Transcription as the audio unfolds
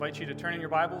I invite you to turn in your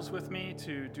Bibles with me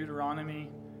to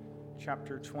Deuteronomy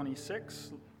chapter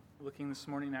 26, looking this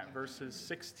morning at verses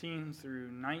 16 through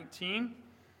 19.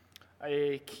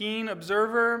 A keen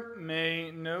observer may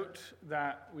note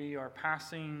that we are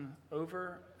passing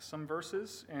over some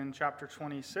verses in chapter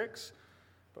 26,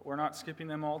 but we're not skipping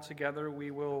them all together. We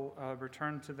will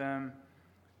return to them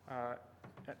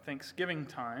at Thanksgiving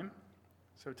time.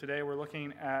 So today we're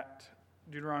looking at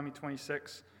Deuteronomy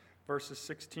 26, verses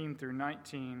 16 through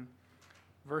 19,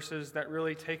 verses that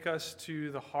really take us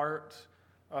to the heart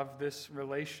of this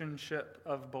relationship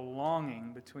of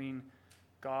belonging between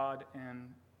God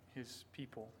and his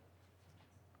people.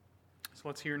 So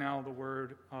let's hear now the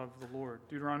word of the Lord.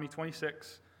 Deuteronomy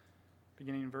 26,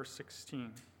 beginning in verse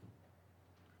 16.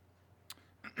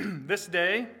 This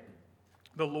day,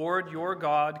 the Lord your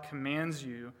God commands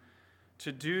you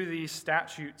to do these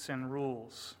statutes and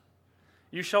rules.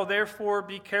 You shall therefore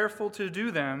be careful to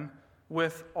do them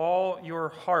with all your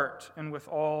heart and with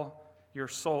all your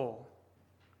soul.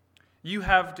 You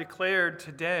have declared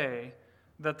today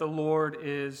that the Lord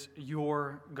is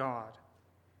your God,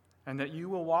 and that you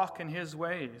will walk in his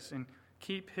ways and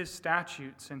keep his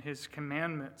statutes and his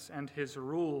commandments and his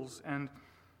rules, and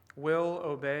will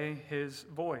obey his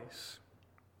voice.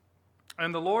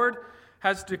 And the Lord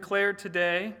has declared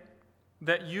today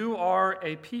that you are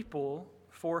a people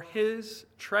for his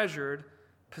treasured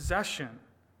possession,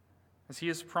 as he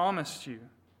has promised you,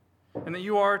 and that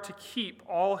you are to keep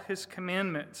all his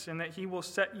commandments, and that he will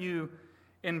set you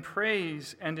in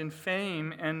praise and in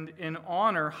fame and in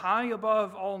honor high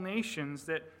above all nations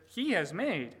that he has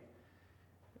made,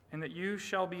 and that you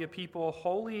shall be a people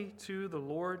holy to the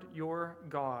Lord your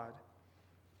God,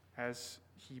 as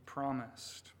he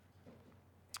promised.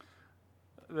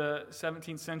 The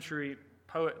 17th century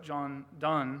poet John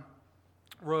Donne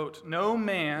wrote, "No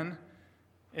man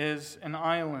is an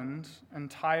island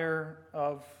entire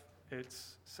of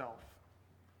itself."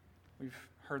 We've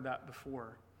heard that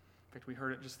before. In fact, we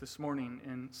heard it just this morning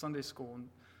in Sunday school. And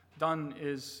Donne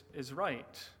is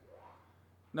right.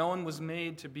 No one was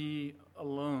made to be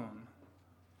alone.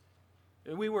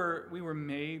 We were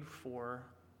made for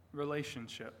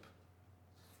relationship.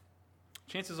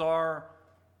 Chances are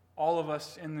all of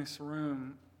us in this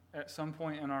room at some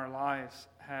point in our lives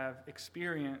have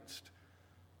experienced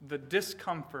the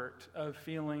discomfort of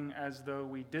feeling as though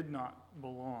we did not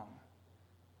belong,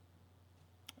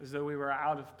 as though we were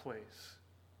out of place.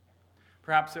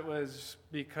 Perhaps it was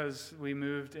because we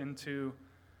moved into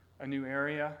a new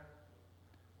area.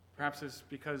 Perhaps it's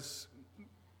because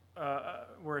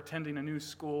we're attending a new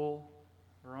school.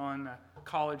 We're on a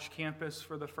college campus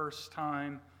for the first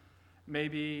time.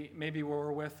 Maybe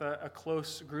we're with a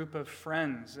close group of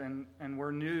friends and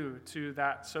we're new to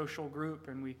that social group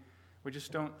and we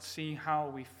just don't see how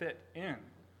we fit in.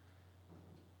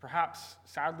 Perhaps,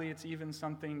 sadly, it's even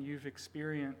something you've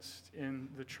experienced in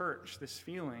the church, this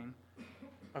feeling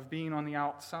of being on the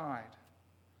outside.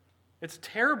 It's a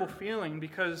terrible feeling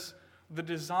because the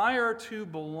desire to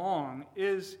belong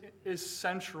is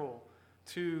central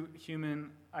to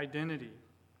human identity.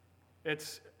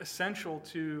 It's essential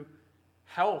to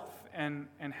health and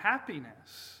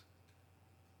happiness.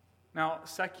 Now,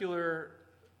 secular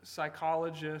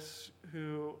psychologists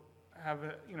who have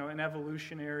an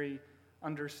evolutionary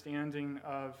understanding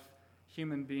of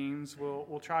human beings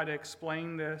will try to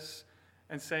explain this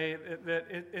and say that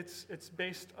it's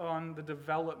based on the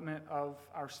development of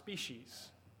our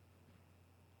species.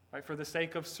 Right? For the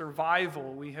sake of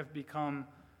survival, we have become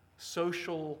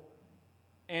social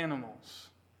animals.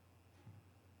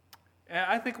 And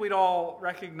I think we'd all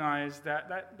recognize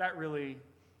that really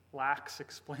lacks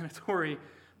explanatory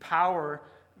power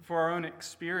for our own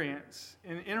experience.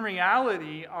 In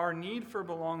reality, our need for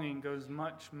belonging goes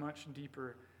much, much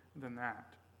deeper than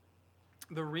that.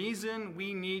 The reason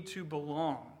we need to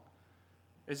belong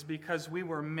is because we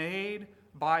were made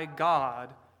by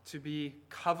God to be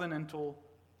covenantal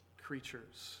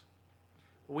creatures.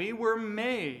 We were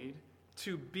made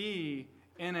to be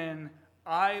in an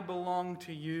I belong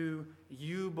to you,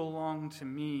 you belong to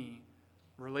me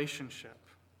relationship.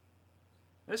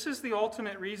 This is the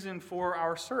ultimate reason for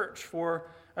our search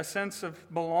for a sense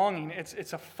of belonging.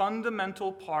 It's a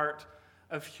fundamental part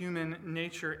of human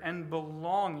nature, and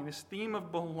belonging, this theme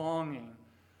of belonging,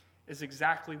 is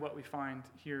exactly what we find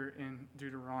here in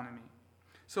Deuteronomy.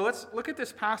 So let's look at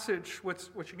this passage,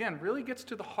 which again really gets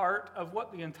to the heart of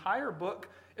what the entire book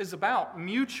is about,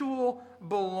 mutual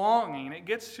belonging. It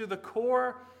gets to the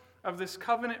core of this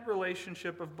covenant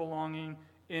relationship of belonging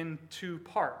in two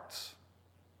parts.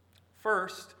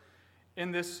 First,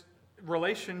 in this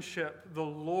relationship, the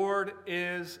Lord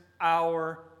is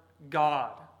our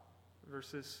God.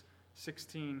 verses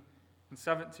 16 and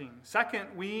 17. Second,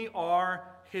 we are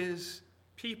his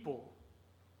people,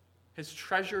 his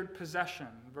treasured possession,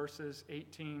 verses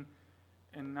 18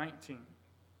 and 19.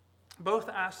 Both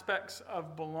aspects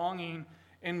of belonging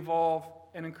involve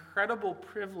an incredible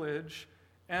privilege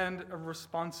and a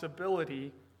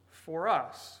responsibility for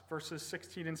us. Verses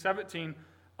 16 and 17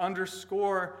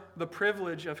 underscore the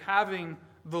privilege of having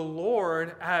the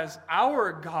Lord as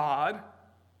our God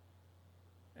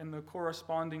and the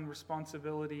corresponding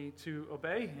responsibility to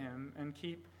obey him and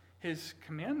keep his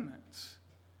commandments.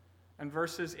 And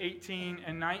verses 18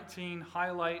 and 19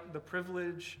 highlight the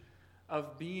privilege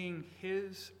of being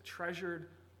his treasured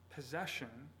possession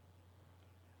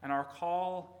and our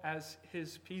call as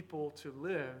his people to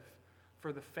live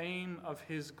for the fame of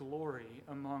his glory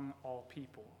among all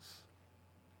peoples.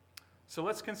 So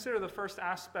let's consider the first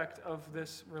aspect of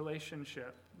this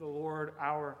relationship, the Lord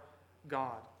our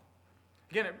God.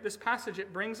 Again, this passage,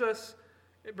 it brings us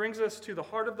to the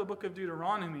heart of the book of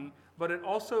Deuteronomy, but it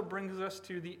also brings us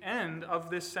to the end of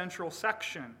this central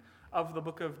section of the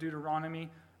book of Deuteronomy,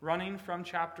 running from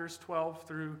chapters 12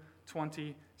 through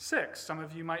 26. Some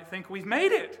of you might think we've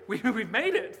made it. We've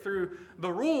made it through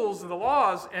the rules, the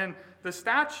laws, and the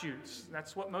statutes.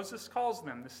 That's what Moses calls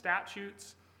them, the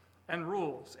statutes and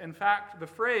rules. In fact, the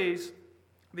phrase,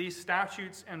 these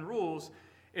statutes and rules,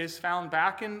 is found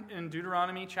back in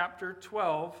Deuteronomy chapter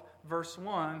 12, verse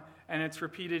 1, and it's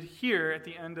repeated here at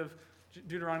the end of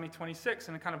Deuteronomy 26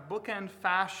 in a kind of bookend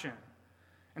fashion.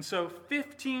 And so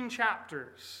 15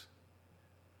 chapters,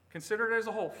 consider it as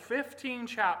a whole, 15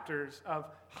 chapters of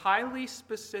highly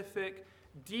specific,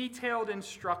 detailed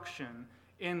instruction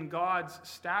in God's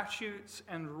statutes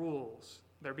and rules.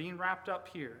 They're being wrapped up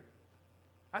here.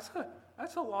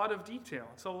 That's a lot of detail.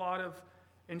 It's a lot of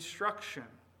instruction.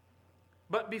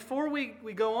 But before we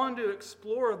go on to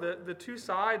explore the two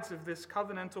sides of this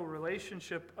covenantal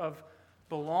relationship of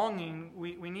belonging,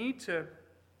 we need to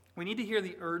hear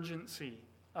the urgency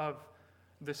of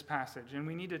this passage, and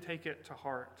we need to take it to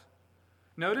heart.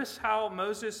 Notice how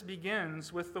Moses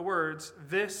begins with the words,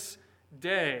 "this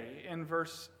day," in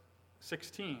verse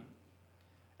 16.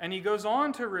 And he goes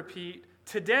on to repeat,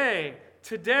 "today,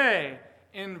 today,"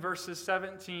 in verses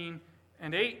 17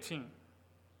 and 18.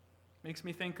 Makes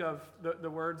me think of the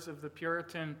words of the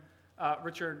Puritan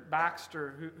Richard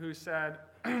Baxter, who said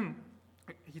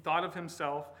he thought of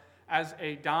himself as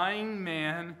a dying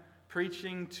man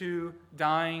preaching to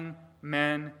dying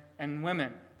men and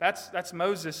women. That's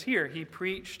Moses here. He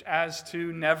preached as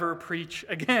to never preach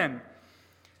again.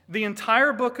 The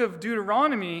entire book of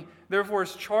Deuteronomy, therefore,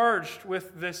 is charged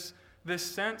with this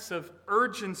sense of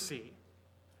urgency.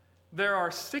 There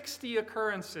are 60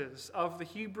 occurrences of the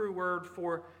Hebrew word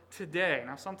for today.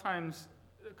 Now, sometimes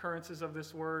occurrences of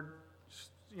this word,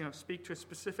 speak to a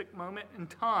specific moment in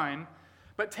time,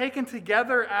 but taken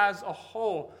together as a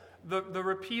whole, the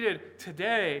repeated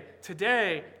today,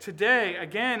 today, today,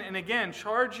 again and again,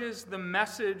 charges the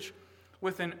message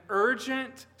with an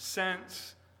urgent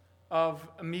sense of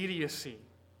immediacy.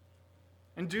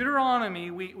 In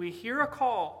Deuteronomy, we hear a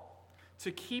call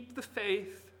to keep the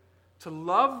faith, to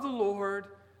love the Lord,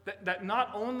 that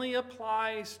not only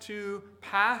applies to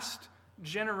past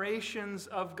generations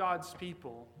of God's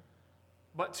people,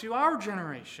 but to our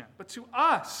generation, but to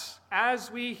us as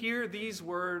we hear these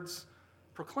words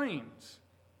proclaimed.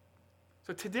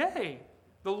 So today,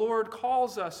 the Lord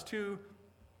calls us to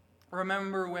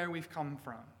remember where we've come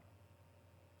from.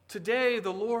 Today,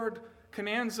 the Lord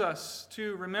commands us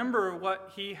to remember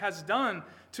what he has done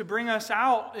to bring us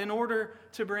out in order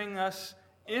to bring us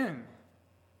in.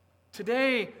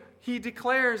 Today, he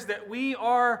declares that we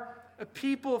are a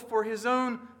people for his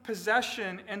own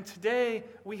possession, and today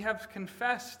we have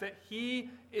confessed that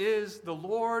he is the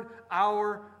Lord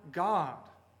our God.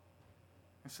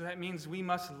 And so that means we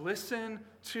must listen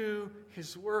to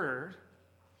his word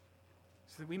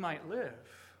so that we might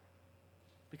live.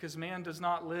 Because man does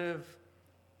not live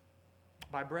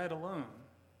by bread alone,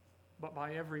 but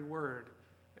by every word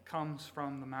that comes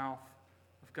from the mouth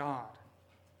of God.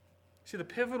 See, the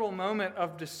pivotal moment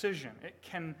of decision,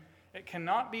 it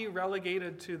cannot be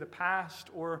relegated to the past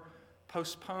or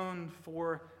postponed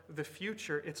for the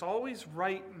future. It's always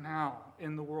right now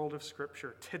in the world of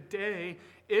Scripture. Today,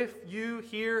 if you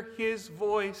hear his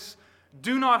voice,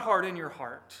 do not harden your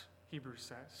heart, Hebrews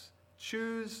says.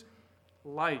 Choose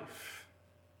life.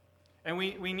 And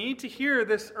we need to hear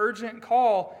this urgent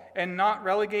call and not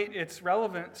relegate its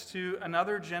relevance to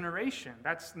another generation.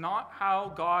 That's not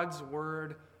how God's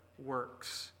word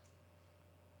works.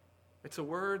 It's a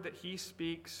word that he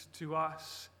speaks to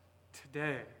us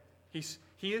today.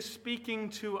 He is speaking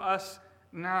to us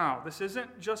now. This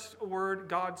isn't just a word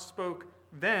God spoke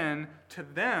then to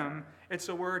them. It's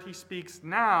a word he speaks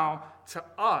now to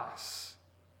us.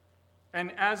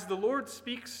 And as the Lord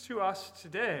speaks to us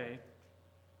today,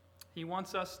 he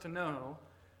wants us to know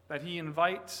that he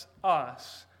invites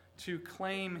us to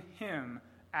claim him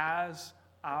as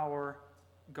our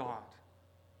God.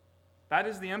 That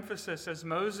is the emphasis as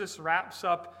Moses wraps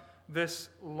up this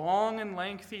long and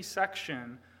lengthy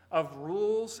section of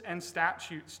rules and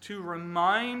statutes to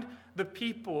remind the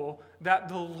people that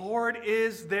the Lord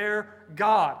is their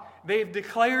God. They've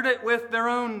declared it with their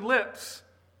own lips.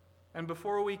 And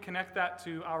before we connect that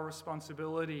to our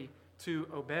responsibility to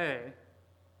obey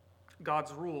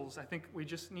God's rules, I think we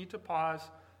just need to pause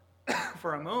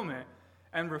for a moment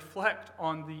and reflect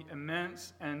on the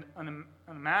immense and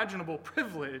unimaginable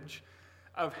privilege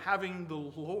of having the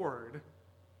Lord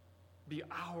be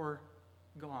our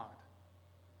God.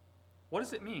 What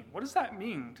does it mean? What does that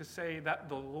mean to say that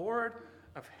the Lord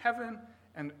of heaven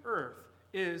and earth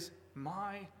is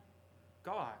my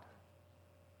God?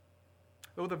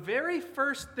 Well, the very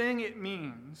first thing it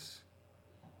means,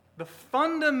 the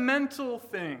fundamental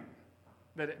thing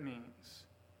that it means,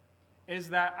 is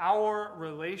that our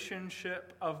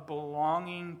relationship of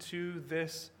belonging to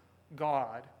this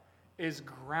God is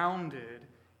grounded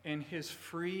in his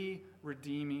free,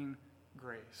 redeeming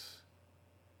grace.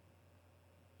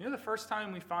 You know the first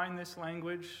time we find this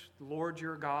language, Lord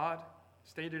your God,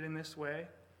 stated in this way?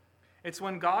 It's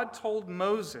when God told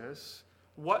Moses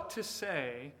what to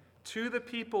say to the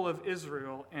people of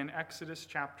Israel in Exodus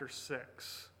chapter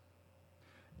 6.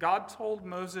 God told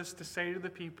Moses to say to the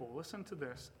people, listen to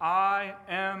this, I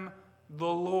am the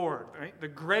Lord, right? The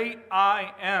great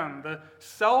I am, the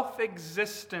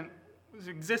self-existing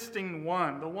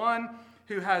one, the one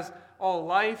who has all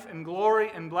life and glory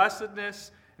and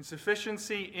blessedness and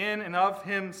sufficiency in and of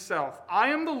himself. I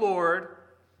am the Lord,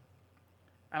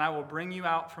 and I will bring you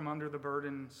out from under the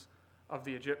burdens of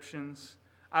the Egyptians.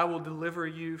 I will deliver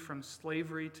you from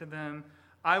slavery to them.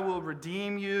 I will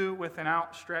redeem you with an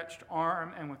outstretched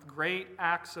arm and with great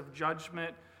acts of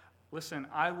judgment. Listen,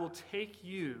 I will take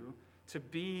you to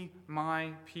be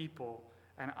my people,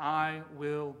 and I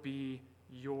will be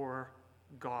your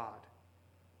God.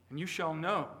 And you shall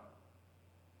know,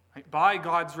 right, by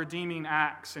God's redeeming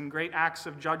acts and great acts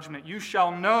of judgment, you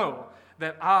shall know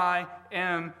that I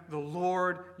am the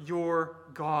Lord your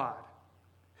God,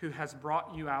 who has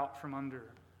brought you out from under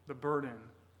the burden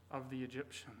of the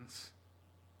Egyptians.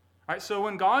 All right, so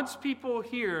when God's people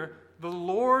hear the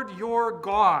Lord your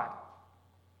God,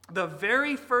 the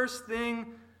very first thing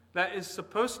that is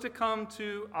supposed to come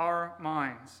to our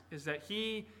minds is that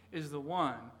he is the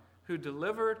one who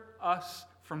delivered us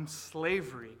from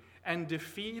slavery and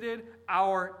defeated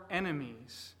our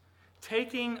enemies,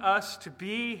 taking us to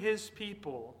be his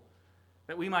people,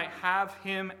 that we might have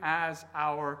him as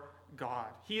our God.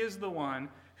 He is the one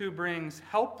who brings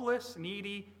helpless,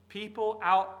 needy people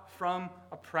out from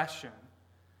oppression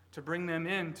to bring them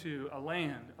into a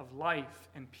land of life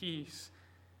and peace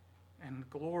and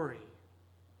glory.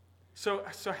 So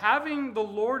having the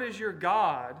Lord as your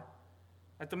God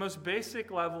at the most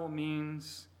basic level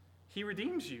means he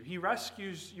redeems you. He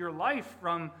rescues your life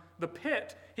from the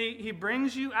pit. He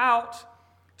brings you out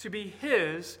to be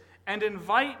his and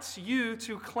invites you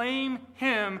to claim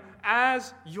him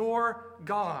as your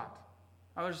God.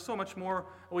 Now, there's so much more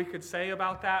we could say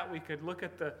about that. We could look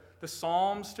at the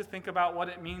Psalms to think about what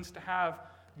it means to have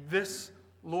this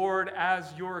Lord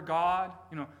as your God.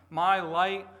 You know, my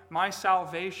light, my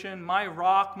salvation, my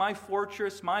rock, my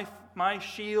fortress, my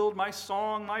shield, my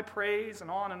song, my praise,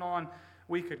 and on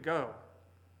we could go.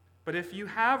 But if you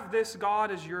have this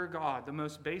God as your God, the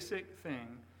most basic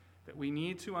thing that we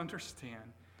need to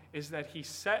understand is that he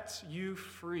sets you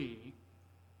free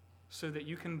so that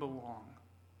you can belong.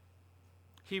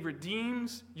 He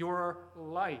redeems your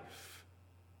life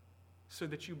so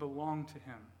that you belong to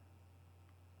him.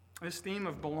 This theme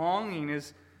of belonging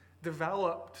is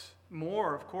developed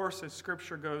more, of course, as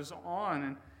Scripture goes on,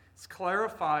 and it's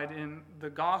clarified in the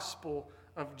Gospel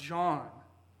of John.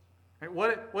 Right?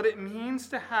 What it means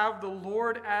to have the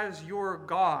Lord as your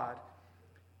God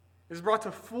is brought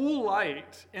to full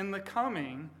light in the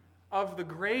coming of the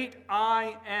great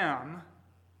I am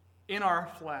in our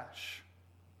flesh.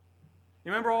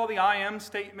 You remember all the I am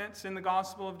statements in the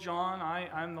Gospel of John?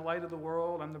 I'm the light of the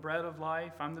world, I'm the bread of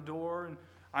life, I'm the door, and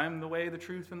I am the way, the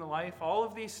truth, and the life. All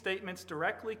of these statements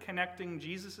directly connecting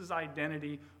Jesus'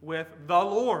 identity with the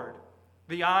Lord,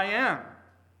 the I am.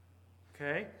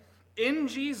 Okay? In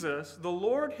Jesus, the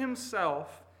Lord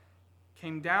himself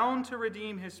came down to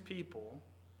redeem his people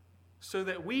so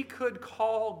that we could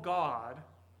call God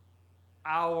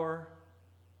our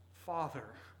Father.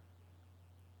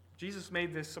 Jesus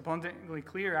made this abundantly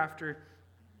clear after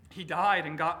he died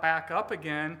and got back up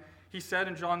again. He said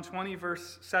in John 20,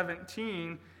 verse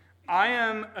 17, I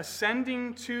am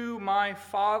ascending to my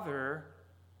Father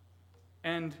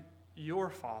and your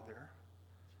Father,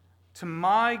 to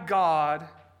my God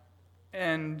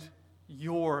and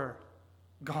your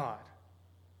God.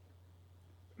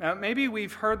 Now, maybe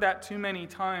we've heard that too many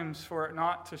times for it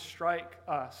not to strike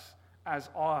us as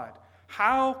odd.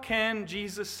 How can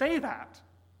Jesus say that?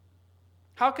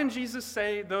 How can Jesus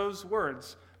say those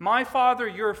words? My Father,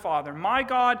 your Father. My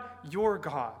God, your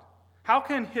God. How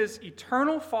can his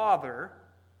eternal Father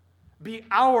be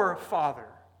our Father?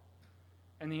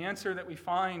 And the answer that we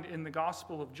find in the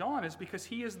Gospel of John is because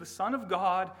he is the Son of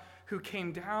God who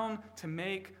came down to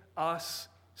make us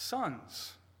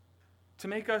sons, to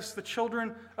make us the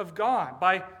children of God.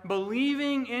 By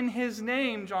believing in his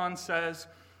name, John says,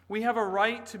 we have a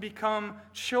right to become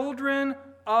children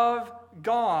of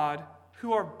God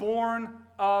who are born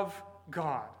of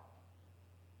God.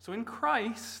 So in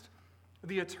Christ,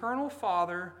 the eternal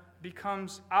Father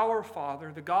becomes our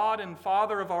Father, the God and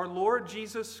Father of our Lord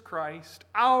Jesus Christ,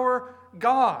 our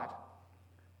God.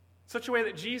 Such a way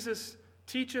that Jesus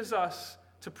teaches us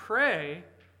to pray,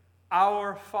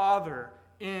 Our Father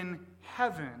in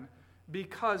heaven,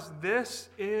 because this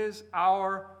is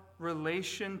our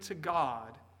relation to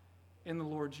God in the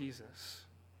Lord Jesus.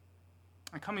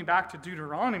 And coming back to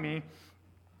Deuteronomy,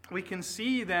 we can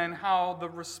see then how the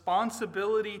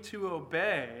responsibility to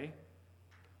obey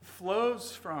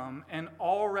flows from an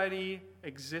already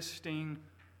existing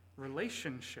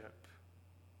relationship.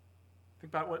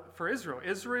 Think about what for Israel.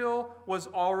 Israel was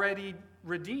already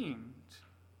redeemed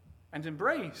and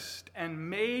embraced and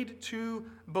made to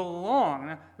belong.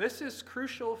 Now, this is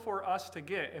crucial for us to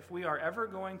get if we are ever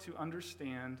going to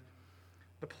understand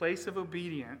the place of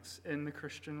obedience in the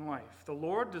Christian life. The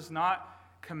Lord does not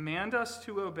command us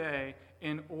to obey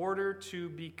in order to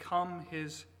become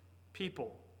his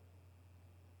people.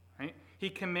 Right? He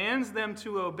commands them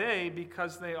to obey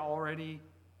because they already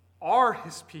are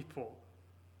his people.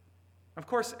 Of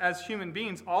course, as human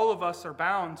beings, all of us are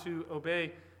bound to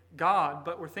obey God,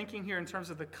 but we're thinking here in terms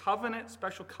of the covenant,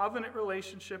 special covenant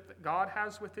relationship that God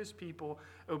has with his people.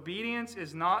 Obedience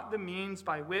is not the means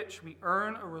by which we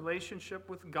earn a relationship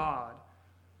with God,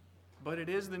 but it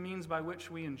is the means by which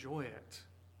we enjoy it.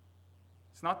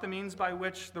 It's not the means by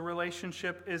which the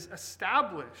relationship is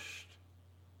established,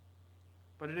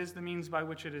 but it is the means by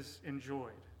which it is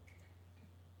enjoyed.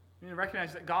 You need to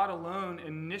recognize that God alone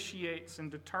initiates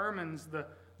and determines the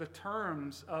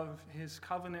terms of his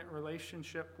covenant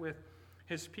relationship with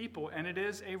his people, and it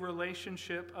is a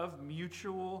relationship of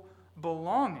mutual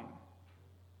belonging.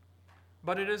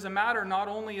 But it is a matter not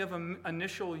only of an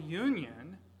initial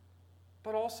union,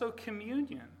 but also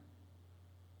communion.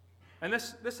 And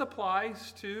this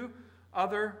applies to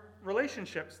other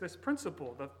relationships, this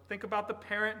principle. Think about the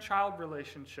parent-child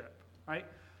relationship, right?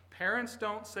 Parents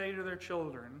don't say to their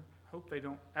children, hope they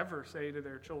don't ever say to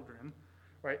their children,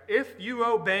 right, if you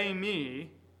obey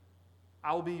me,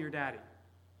 I'll be your daddy.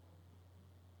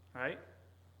 Right?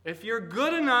 If you're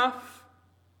good enough,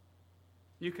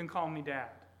 you can call me dad.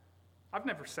 I've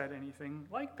never said anything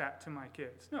like that to my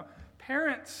kids. No,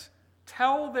 parents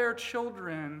tell their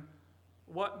children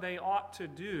what they ought to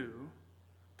do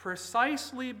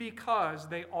precisely because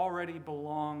they already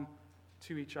belong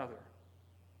to each other.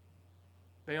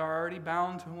 They are already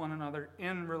bound to one another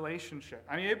in relationship.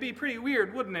 I mean, it'd be pretty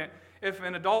weird, wouldn't it, if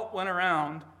an adult went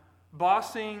around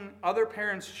bossing other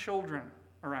parents' children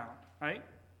around, right?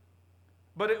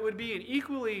 But it would be an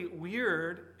equally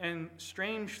weird and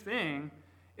strange thing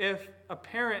if a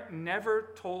parent never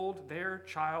told their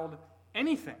child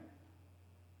anything,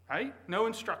 right? No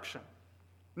instruction,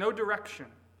 no direction,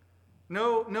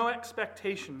 no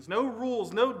expectations, no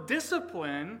rules, no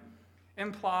discipline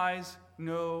implies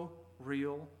no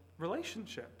real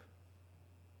relationship.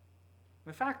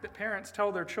 The fact that parents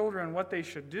tell their children what they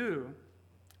should do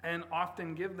and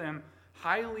often give them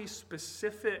highly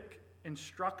specific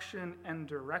instruction and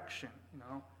direction,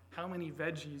 how many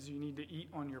veggies you need to eat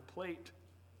on your plate,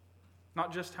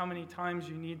 not just how many times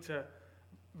you need to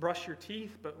brush your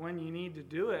teeth, but when you need to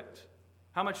do it,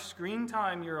 how much screen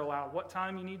time you're allowed, what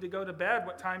time you need to go to bed,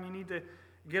 what time you need to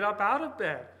get up out of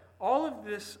bed. All of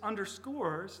this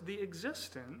underscores the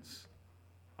existence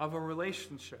of a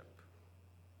relationship.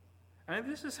 And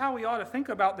this is how we ought to think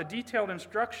about the detailed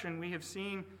instruction we have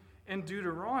seen in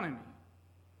Deuteronomy.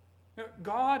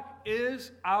 God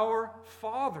is our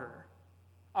Father,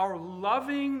 our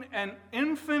loving and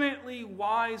infinitely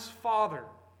wise Father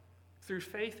through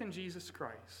faith in Jesus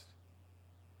Christ.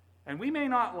 And we may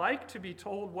not like to be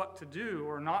told what to do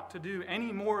or not to do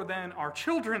any more than our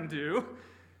children do.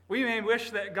 We may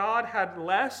wish that God had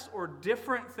less or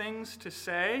different things to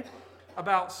say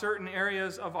about certain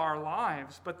areas of our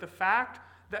lives. But the fact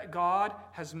that God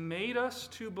has made us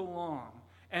to belong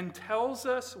and tells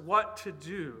us what to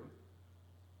do,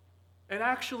 it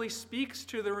actually speaks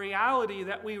to the reality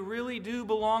that we really do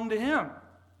belong to Him,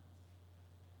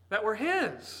 that we're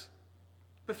His.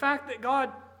 The fact that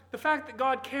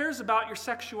God cares about your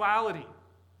sexuality,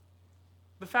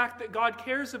 the fact that God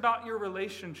cares about your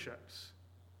relationships,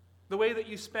 the way that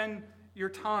you spend your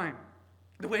time,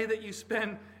 the way that you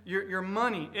spend your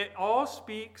money, it all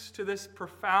speaks to this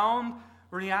profound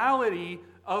reality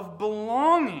of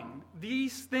belonging.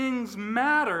 These things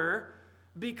matter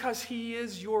because He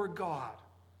is your God.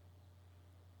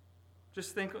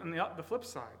 Just think on the flip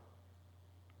side.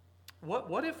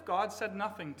 What if God said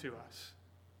nothing to us?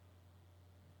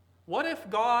 What if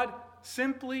God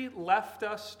simply left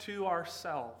us to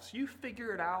ourselves? You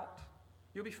figure it out.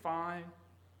 You'll be fine.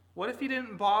 What if He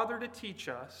didn't bother to teach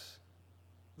us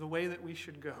the way that we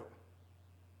should go?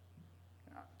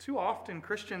 Too often,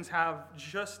 Christians have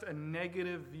just a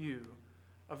negative view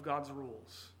of God's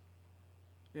rules.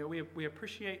 We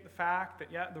appreciate the fact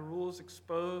that, the rules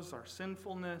expose our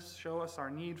sinfulness, show us our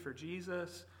need for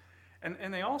Jesus,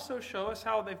 and they also show us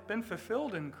how they've been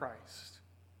fulfilled in Christ,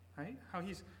 right? How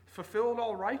He's fulfilled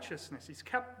all righteousness. He's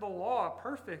kept the law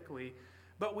perfectly.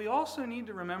 But we also need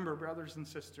to remember, brothers and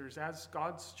sisters, as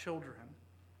God's children,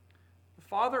 the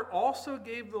Father also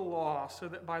gave the law so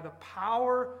that by the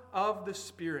power of the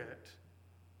Spirit,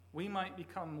 we might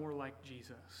become more like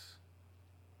Jesus.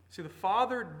 See, the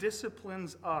Father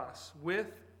disciplines us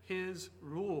with His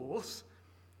rules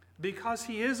because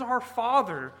He is our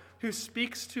Father who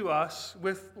speaks to us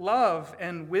with love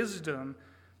and wisdom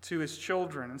to His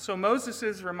children. And so Moses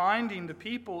is reminding the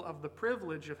people of the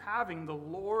privilege of having the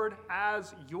Lord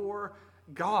as your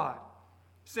God,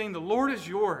 saying, the Lord is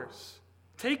yours.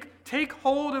 Take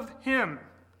hold of Him.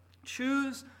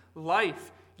 Choose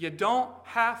life. You don't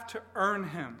have to earn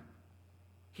Him.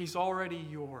 He's already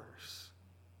yours.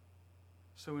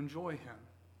 So enjoy Him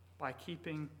by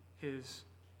keeping His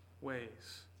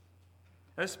ways.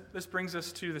 This brings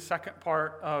us to the second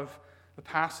part of the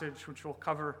passage, which we'll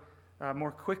cover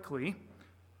more quickly.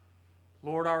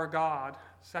 Lord our God,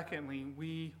 secondly,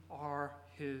 we are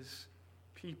His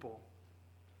people.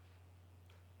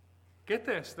 Get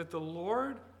this, that the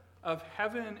Lord of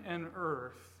heaven and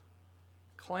earth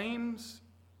claims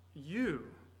you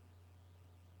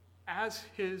as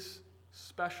His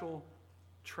special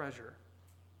treasure.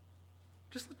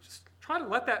 Just try to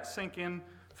let that sink in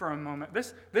for a moment.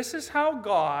 This is how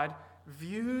God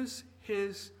views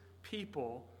His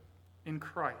people in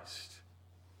Christ.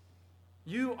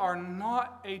 You are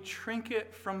not a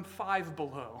trinket from Five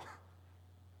Below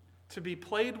to be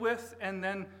played with and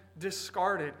then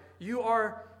discarded. You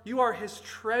are His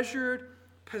treasured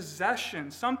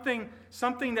possession, something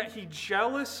that He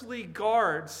jealously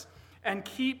guards and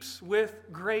keeps with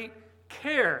great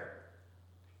care.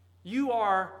 You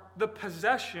are the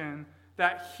possession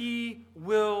that He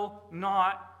will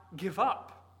not give up.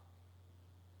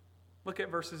 Look at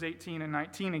verses 18 and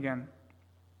 19 again.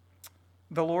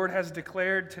 The Lord has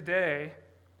declared today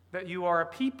that you are a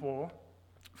people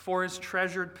for His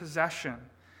treasured possession,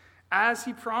 as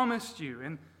He promised you,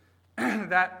 and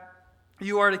that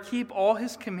you are to keep all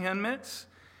His commandments,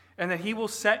 and that He will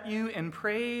set you in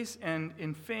praise and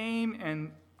in fame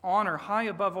and honor high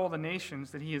above all the nations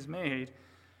that He has made,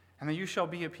 and that you shall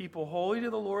be a people holy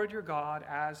to the Lord your God,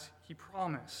 as He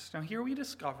promised. Now here we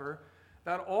discover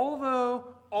that although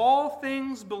all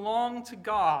things belong to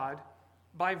God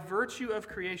by virtue of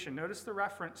creation, notice the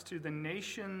reference to the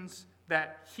nations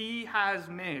that He has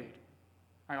made.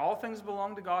 Right, all things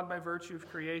belong to God by virtue of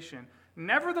creation.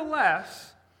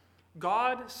 Nevertheless,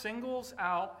 God singles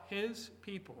out His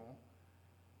people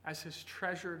as His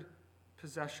treasured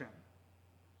possession.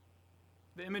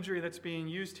 The imagery that's being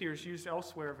used here is used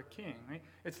elsewhere of a king. Right?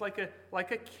 It's like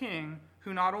a king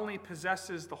who not only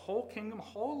possesses the whole kingdom,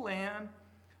 whole land,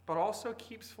 but also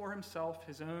keeps for himself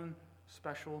his own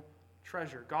special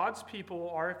treasure. God's people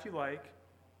are, if you like,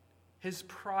 His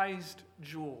prized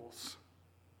jewels.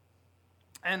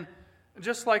 And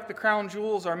just like the crown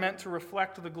jewels are meant to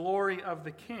reflect the glory of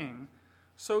the king,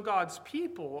 so God's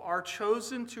people are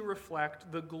chosen to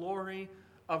reflect the glory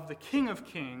of the King of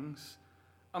Kings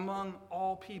among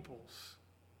all peoples,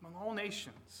 among all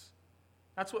nations.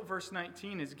 That's what verse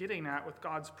 19 is getting at with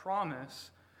God's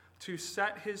promise to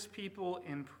set His people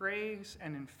in praise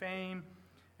and in fame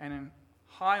and in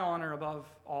high honor above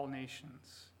all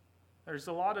nations. There's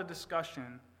a lot of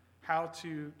discussion how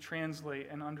to translate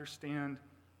and understand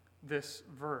this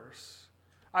verse.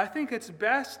 I think it's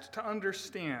best to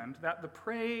understand that the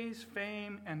praise,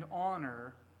 fame, and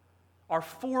honor are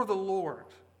for the Lord.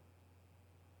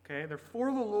 Okay, they're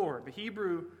for the Lord. The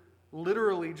Hebrew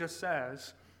literally just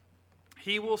says,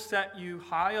 He will set you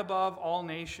high above all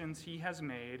nations He has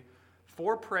made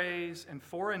for praise and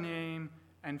for a name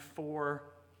and for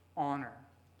honor.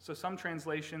 So some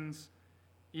translations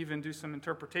even do some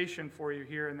interpretation for you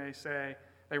here, and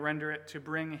they render it to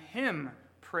bring Him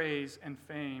praise and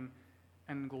fame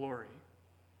and glory.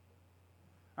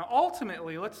 Now,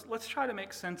 ultimately, let's try to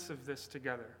make sense of this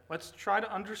together. Let's try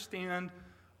to understand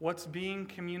what's being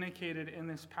communicated in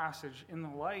this passage in the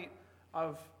light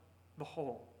of the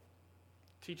whole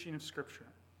teaching of Scripture.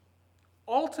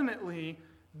 Ultimately,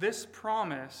 this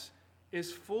promise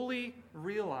is fully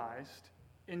realized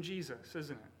in Jesus,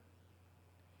 isn't it?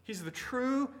 He's the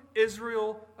true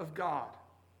Israel of God.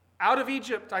 Out of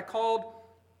Egypt I called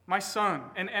my son.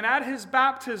 And at his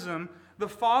baptism, the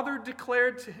Father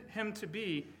declared to him to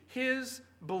be his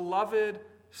beloved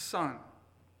Son.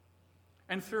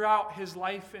 And throughout his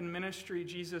life and ministry,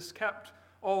 Jesus kept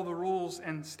all the rules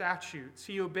and statutes.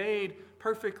 He obeyed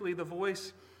perfectly the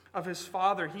voice of his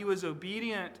Father. He was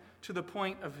obedient to the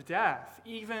point of death,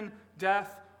 even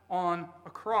death on a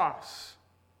cross.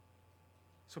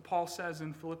 So Paul says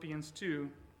in Philippians 2,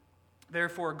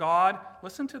 therefore God,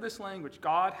 listen to this language,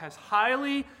 God has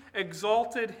highly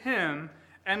exalted him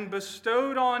and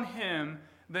bestowed on him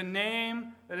the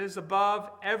name that is above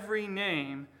every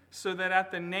name, so that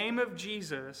at the name of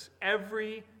Jesus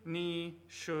every knee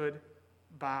should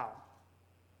bow.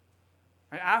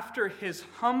 After his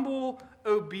humble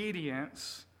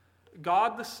obedience,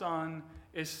 God the Son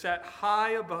is set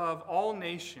high above all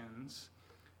nations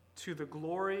to the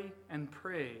glory and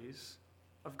praise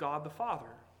of God the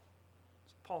Father.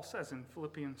 As Paul says in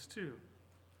Philippians 2.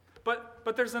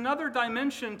 But there's another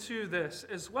dimension to this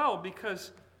as well,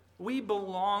 because we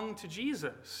belong to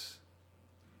Jesus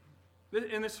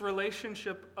in this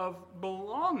relationship of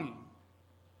belonging.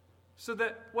 So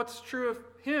that what's true of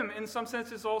him, in some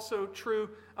sense, is also true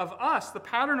of us. The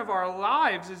pattern of our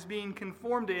lives is being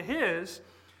conformed to his,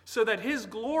 so that his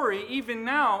glory, even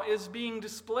now, is being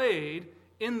displayed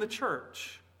in the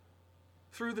church,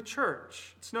 through the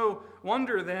church. It's no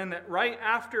wonder then that right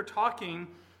after talking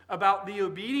about the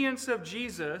obedience of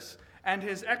Jesus and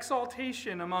his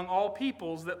exaltation among all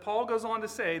peoples, that Paul goes on to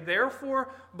say, therefore,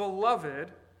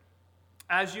 beloved,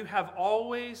 as you have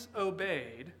always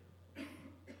obeyed,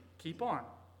 keep on.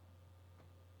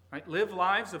 Right? Live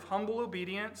lives of humble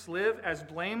obedience. Live as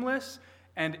blameless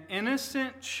and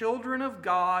innocent children of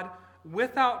God,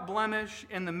 without blemish,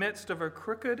 in the midst of a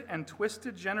crooked and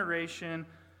twisted generation,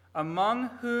 among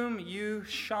whom you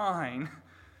shine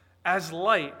as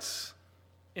lights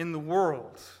in the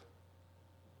world.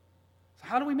 So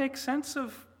how do we make sense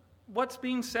of what's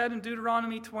being said in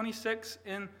Deuteronomy 26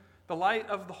 in the light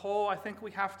of the whole? I think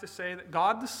we have to say that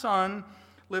God the Son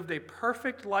lived a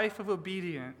perfect life of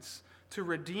obedience to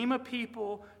redeem a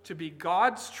people, to be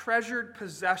God's treasured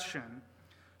possession,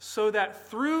 so that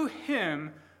through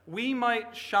him we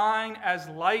might shine as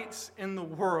lights in the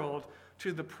world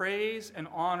to the praise and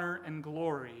honor and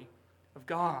glory of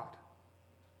God.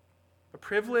 The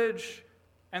privilege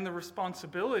and the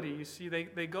responsibility, you see,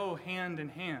 they go hand in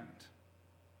hand.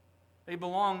 They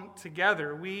belong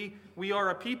together. We are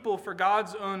a people for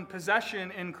God's own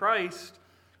possession in Christ,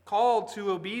 called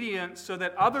to obedience so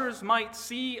that others might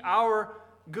see our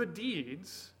good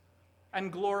deeds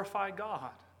and glorify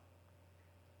God.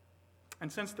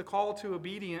 And since the call to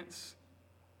obedience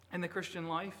in the Christian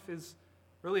life is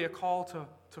really a call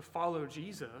to follow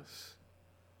Jesus,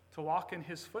 to walk in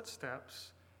his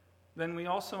footsteps, then we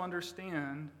also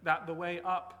understand that the way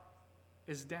up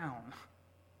is down.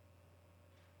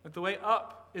 That the way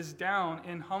up is down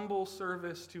in humble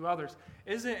service to others.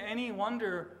 Is it any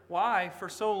wonder why, for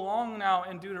so long now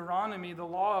in Deuteronomy, the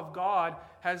law of God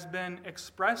has been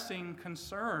expressing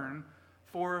concern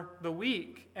for the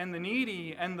weak and the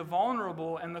needy and the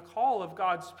vulnerable, and the call of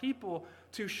God's people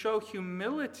to show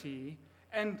humility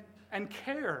and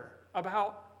care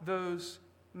about those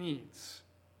needs?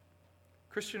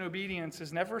 Christian obedience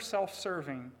is never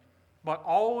self-serving, but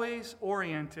always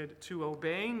oriented to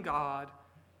obeying God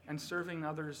and serving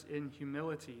others in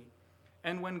humility.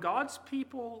 And when God's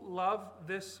people love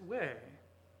this way,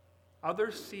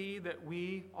 others see that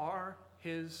we are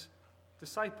his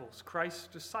disciples, Christ's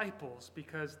disciples,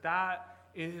 because that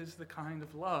is the kind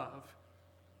of love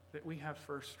that we have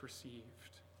first received.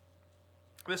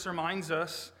 This reminds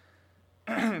us,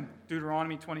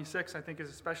 Deuteronomy 26, I think, is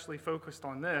especially focused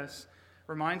on this,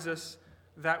 reminds us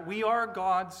that we are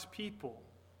God's people,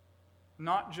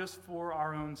 not just for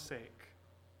our own sake,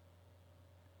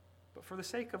 but for the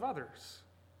sake of others.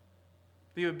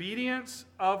 The obedience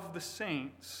of the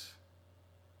saints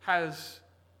has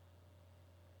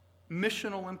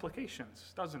missional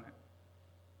implications, doesn't it?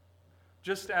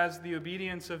 Just as the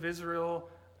obedience of Israel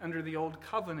under the Old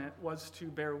Covenant was to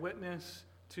bear witness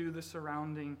to the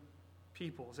surrounding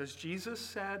peoples. As Jesus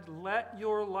said, "Let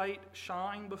your light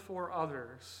shine before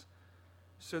others,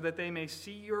 so that they may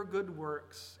see your good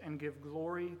works and give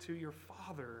glory to your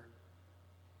Father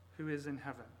who is in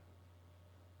heaven."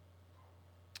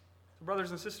 So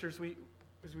brothers and sisters,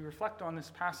 as we reflect on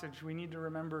this passage, we need to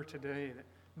remember today that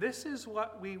this is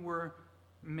what we were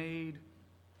made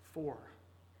for.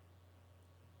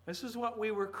 This is what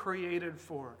we were created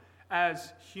for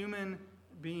as human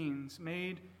beings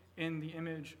made in the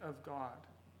image of God.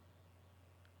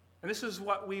 And this is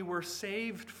what we were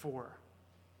saved for.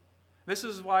 This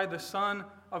is why the Son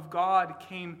of God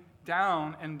came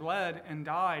down and bled and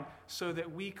died, so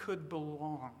that we could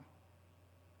belong.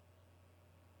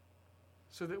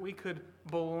 So that we could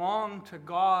belong to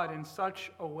God in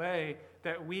such a way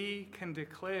that we can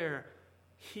declare,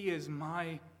 "He is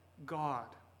my God,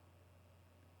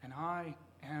 and I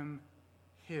am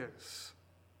His."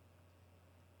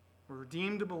 We're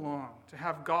redeemed to belong, to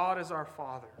have God as our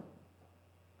Father.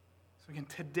 So again,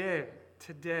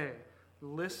 today,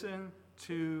 listen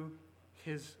to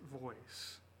His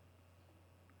voice.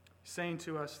 He's saying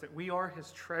to us that we are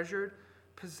His treasured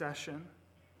possession,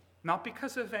 not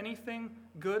because of anything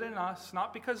good in us,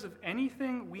 not because of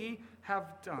anything we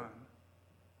have done,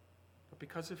 but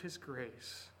because of His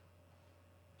grace.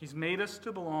 He's made us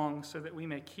to belong so that we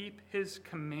may keep His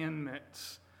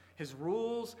commandments, His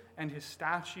rules and His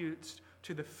statutes,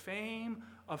 to the fame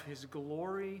of His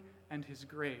glory and His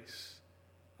grace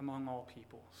among all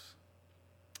peoples.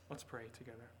 Let's pray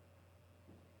together.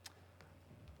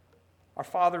 Our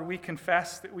Father, we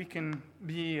confess that we can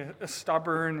be a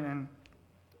stubborn and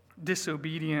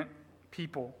disobedient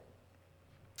people,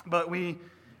 but we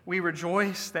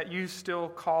rejoice that you still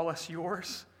call us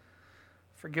yours.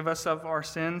 Forgive us of our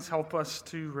sins. Help us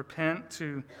to repent,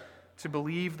 to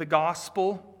believe the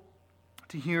gospel,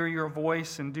 to hear your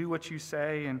voice and do what you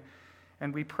say.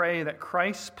 And we pray that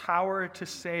Christ's power to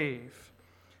save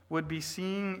would be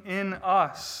seen in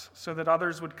us, so that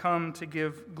others would come to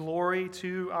give glory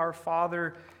to our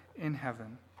Father in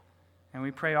heaven. And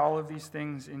we pray all of these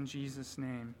things in Jesus'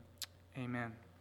 name. Amen.